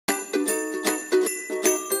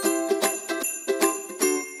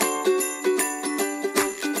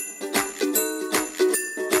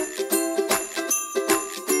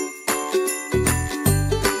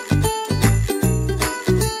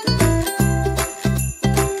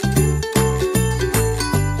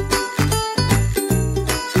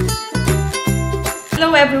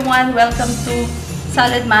everyone! Welcome to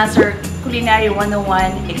Salad Master Culinary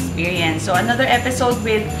 101 Experience. So another episode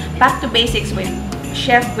with Back to Basics with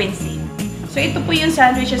Chef Quincy. So ito po yung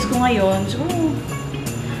sandwiches ko ngayon. So,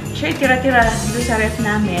 siya tira-tira doon sa ref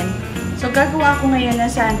namin. So gagawa ko ngayon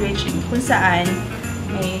ng sandwich kung saan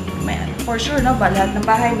may for sure, no, lahat ng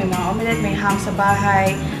bahay, may mga omelet, may ham sa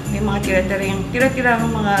bahay, may mga tira-tirang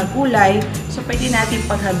mga gulay. So pwede natin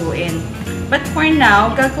paghaluin. But for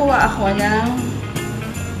now, gagawa ako ng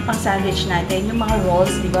pang-sandwich natin. Yung mga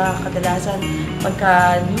rolls, di ba? Kadalasan,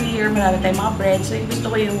 pagka New Year, marami tayong mga bread. So, gusto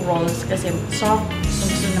ko yung rolls kasi soft. So,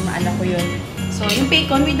 gusto naman anak ko yun. So, yung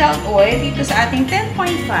bacon without oil, dito sa ating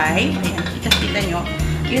 10.5. Ayan, kita-kita nyo.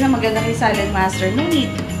 Yun ang maganda kay Salad Master. No need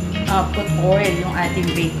put oil yung ating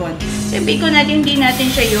bacon. So, yung bacon natin, hindi natin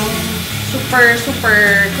siya yung super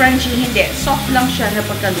crunchy. Hindi. Soft lang siya na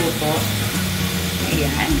pagkaluto.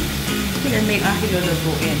 Ayan. Ilan ba yung aking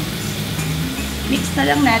lulutuin? Mix na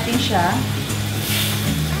lang natin siya.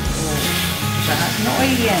 So, no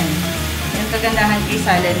oil yan. Yung kagandahan kay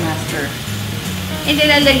Salad Master. And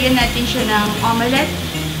then, lalagyan natin siya ng omelet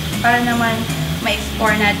para naman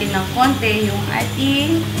ma-explore natin ng konti yung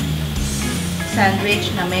ating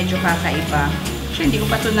sandwich na medyo kakaiba. So, hindi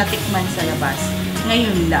ko pa ito natikman sa labas.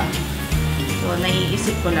 Ngayon lang. So,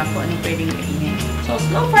 naiisip ko lang kung anong pwedeng kainin. So,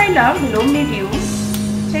 slow fire lang, below medium.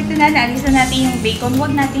 So, ito na, naalisa natin yung bacon.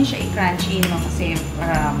 Huwag natin siya i-crunchy, no? Kasi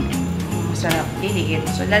masarap, liliit.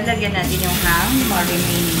 So, lalagyan natin yung ham, yung mga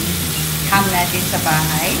remaining ham natin sa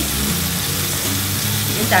bahay.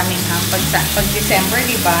 Yung daming ham. Pag December,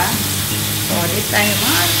 diba? So, this time,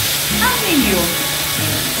 mga ham medium.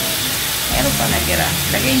 Meron pa natira.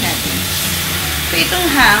 Lagay natin. So, itong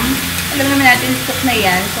ham, alam naman natin, cook na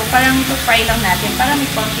yan. So, parang to-fry lang natin. Para may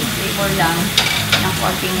konting flavor lang ng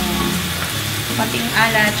konting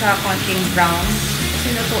ala, tsaka konting brown.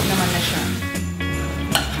 Kasi luto naman na siya.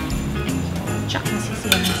 Tsak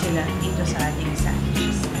nasisiyan sila dito sa ating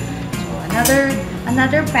sandwiches. So,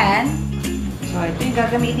 another pan. So, ito yung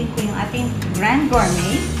gagamitin ko yung ating Grand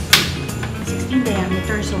Gourmet. 16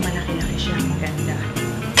 diameter, so malaki-laki siya. Maganda.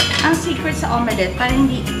 Ang secret sa omelette, para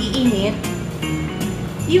hindi iinit,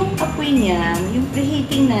 yung apoy niya, yung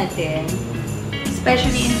preheating natin,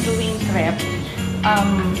 especially in doing crepe,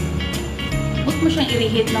 huwag mo siyang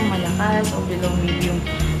i-reheat ng malakas o below medium.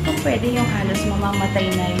 Kung pwede yung halos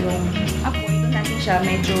mamamatay na yung apoy. Doon natin siya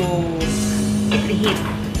medyo i-reheat.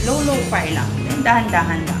 Low fire lang.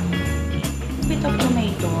 Dahan-dahan lang. Bit of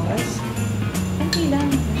tomatoes. Okay lang.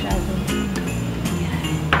 Masyado. Ayan.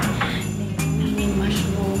 Meaning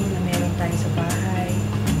mushroom na meron tayo sa bahay.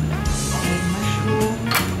 Okay, mushroom.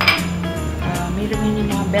 May remaining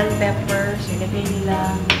mga bell pepper. So, ilagay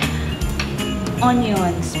nila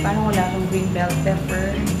onions. Parang wala akong green bell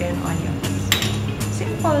pepper and then onions.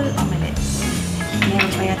 Simple omelette.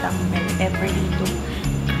 Meron pa yata akong bell pepper dito.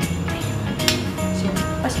 So,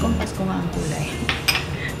 Paskong-Pasko nga ang kulay.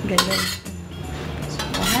 Ganun. So,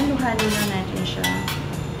 halo-halo lang natin siya.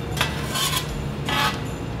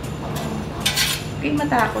 Huwag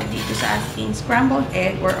matakot dito sa ating scrambled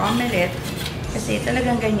egg or omelette kasi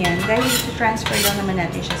talagang ganyan dahil transfer lang naman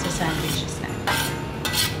natin siya sa sandwiches natin.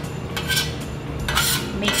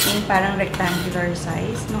 Making parang rectangular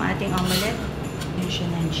size ng ating omelette. Meron siya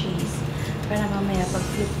ng cheese. Para mamaya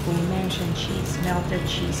pag-flip ko, meron siyang cheese. Melted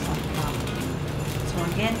cheese on top. So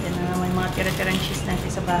again, ito na naman mga tira-tirang cheese natin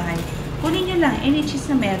sa bahay. Kunin nyo lang, any cheese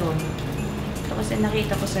na meron. Ito kasi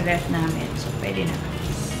nakita ko sa ref namin. So pwede na.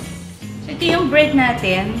 So ito yung bread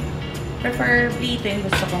natin. Preferably ito yung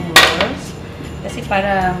gusto kong rolls. Kasi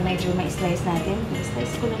para medyo ma-slice natin.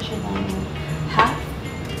 I-slice ko lang siya ng half.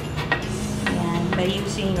 By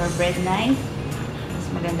using your bread knife. Mas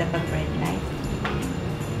maganda pag bread knife.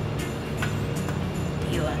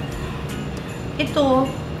 Yun. Ito,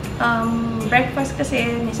 breakfast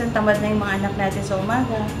kasi, minsan tamad na yung mga anak natin sa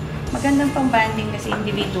umaga. Magandang pang-banding kasi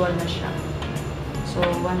individual na siya. So,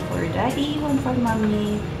 one for daddy, one for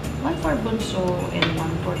mommy, one for bunso, and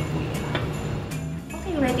one for kuya.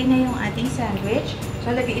 Okay, ready na yung ating sandwich.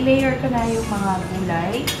 So, i-layer ko na yung mga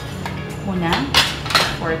gulay muna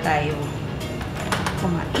before tayo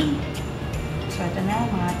kumain. So, ito na,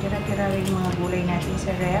 mga tira-tira rin mga gulay natin sa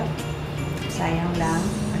ref. Sayang lang,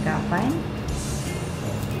 agapan.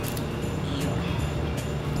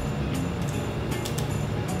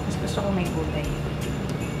 Mas gusto ko may gulay.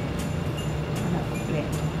 Wala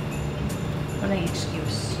kompleto. Walang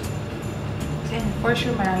excuse. Kasi, for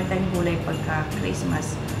sure, marami tayong gulay pagka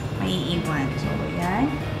Christmas. May iiwan. So, yan.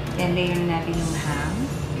 Then, layer natin yung ham.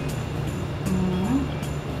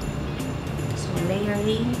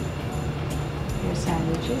 Layering your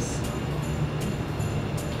sandwiches.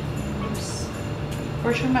 Oops. For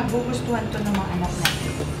sure, magugustuhan to ng mga anak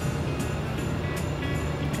natin.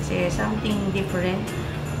 Kasi something different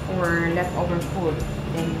for leftover food.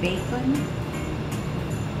 Then bacon.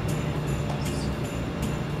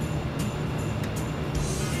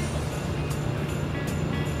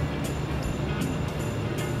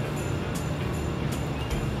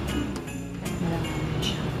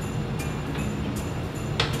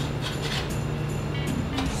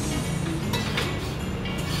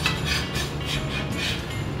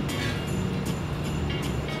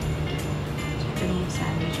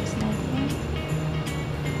 Sandwiches natin.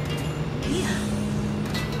 Yeah.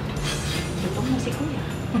 Lutong na si Kuya.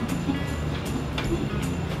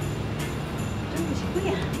 Lutong na si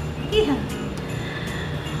Kuya. Yeah.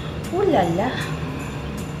 Ulala.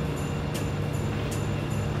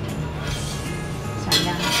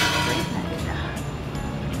 Sayang. Bread natin lahat.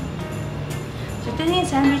 So, ito na yung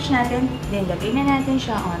sandwich natin. Then, lagay na natin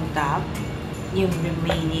siya on top. Yung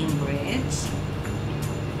remaining breads.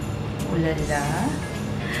 Ulala.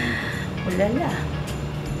 Ulala.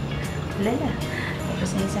 Ulala.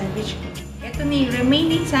 Tapos na yung sandwich ko. Ito na yung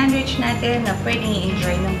remaining sandwich natin na pwedeng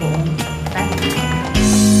i-enjoy ng buong